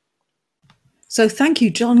me. So thank you,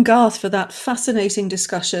 John Garth, for that fascinating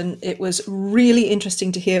discussion. It was really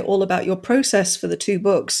interesting to hear all about your process for the two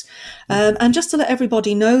books. And just to let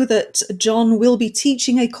everybody know that John will be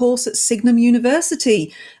teaching a course at Signum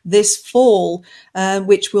University this fall,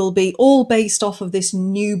 which will be all based off of this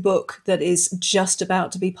new book that is just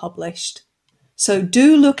about to be published. So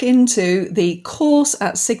do look into the course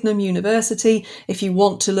at Signum University if you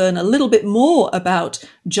want to learn a little bit more about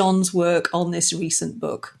John's work on this recent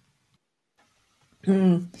book.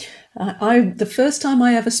 The first time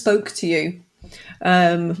I ever spoke to you,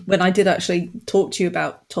 when I did actually talk to you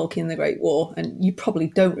about Tolkien and the Great War, and you probably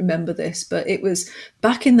don't remember this, but it was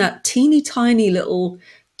back in that teeny tiny little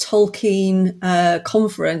Tolkien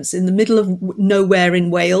conference in the middle of nowhere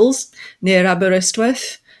in Wales, near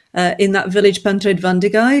Aberystwyth, in that village Pentredd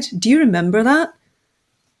Fendigaid. Do you remember that?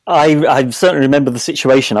 I certainly remember the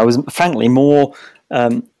situation. I was frankly more...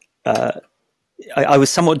 I was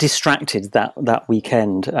somewhat distracted that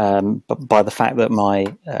weekend by the fact that my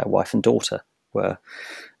wife and daughter were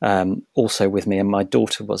also with me, and my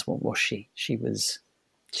daughter was, what was she? She was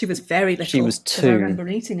very little. She was 2. I remember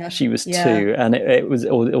meeting her. She was 2, and it was,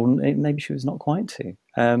 or maybe she was not quite 2.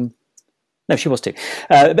 No, she was 2.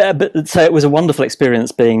 But so it was a wonderful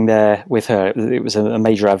experience being there with her. It was a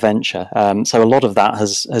major adventure. So a lot of that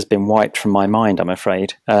has been wiped from my mind, I'm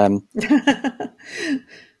afraid.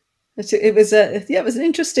 It was an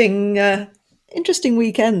interesting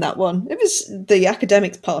weekend, that one. It was, the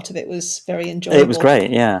academics part of it was very enjoyable. It was great,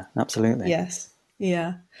 yeah, absolutely. Yes,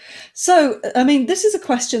 yeah. So, I mean, this is a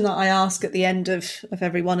question that I ask at the end of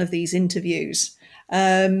every one of these interviews.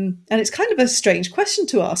 And it's kind of a strange question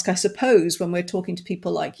to ask, I suppose, when we're talking to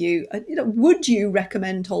people like you. Would you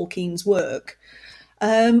recommend Tolkien's work?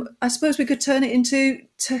 I suppose we could turn it into,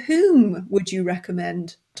 to whom would you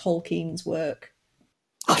recommend Tolkien's work?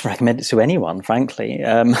 I'd recommend it to anyone, frankly.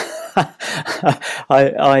 I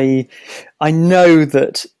know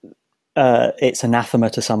that it's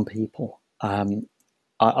anathema to some people.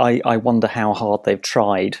 I wonder how hard they've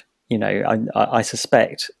tried. I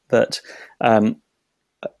suspect that,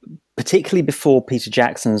 particularly before Peter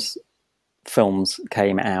Jackson's films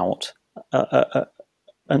came out,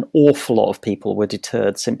 an awful lot of people were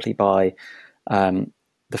deterred simply by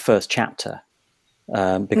the first chapter.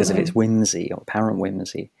 because of its whimsy, or apparent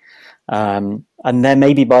whimsy. And then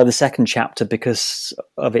maybe by the second chapter because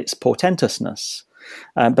of its portentousness.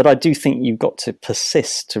 But I do think you've got to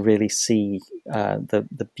persist to really see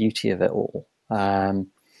the beauty of it all. And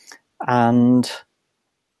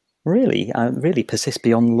really persist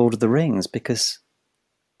beyond Lord of the Rings, because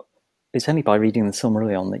it's only by reading the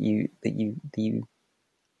Silmarillion that you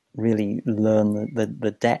really learn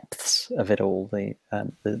the depths of it all,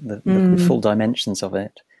 the full dimensions of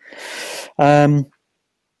it.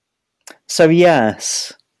 So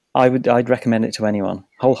yes, I'd recommend it to anyone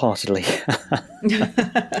wholeheartedly.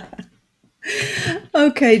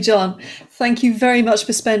 Okay, John, thank you very much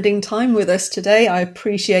for spending time with us today. I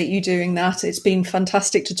appreciate you doing that. It's been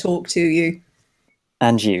fantastic to talk to you.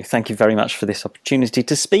 And you, thank you very much for this opportunity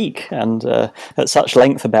to speak, and at such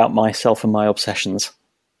length about myself and my obsessions.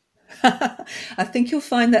 I think you'll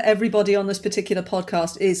find that everybody on this particular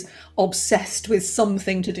podcast is obsessed with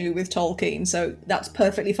something to do with Tolkien, so that's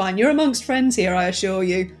perfectly fine. You're amongst friends here, I assure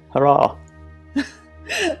you. Hurrah!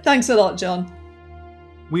 Thanks a lot, John.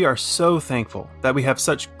 We are so thankful that we have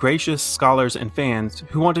such gracious scholars and fans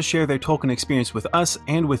who want to share their Tolkien experience with us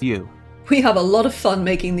and with you. We have a lot of fun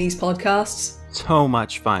making these podcasts. So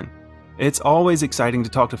much fun. It's always exciting to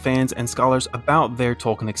talk to fans and scholars about their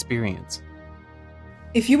Tolkien experience.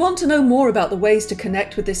 If you want to know more about the ways to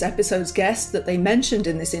connect with this episode's guest that they mentioned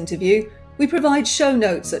in this interview, we provide show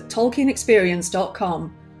notes at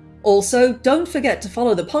tolkienexperience.com. Also, don't forget to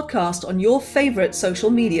follow the podcast on your favourite social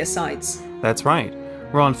media sites. That's right.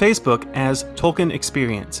 We're on Facebook as Tolkien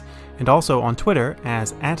Experience, and also on Twitter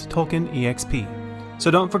as @TolkienEXP.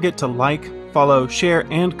 So don't forget to like, follow, share,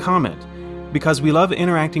 and comment, because we love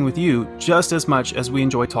interacting with you just as much as we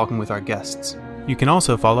enjoy talking with our guests. You can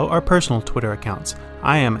also follow our personal Twitter accounts.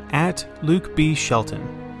 I am @LukeB.Shelton.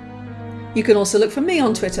 You can also look for me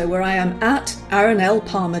on Twitter, where I am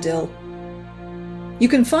 @AaronL.Palmadill. You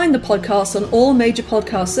can find the podcast on all major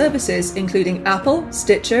podcast services, including Apple,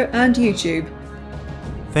 Stitcher, and YouTube.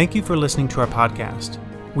 Thank you for listening to our podcast.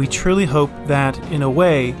 We truly hope that, in a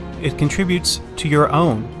way, it contributes to your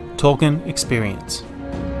own Tolkien experience.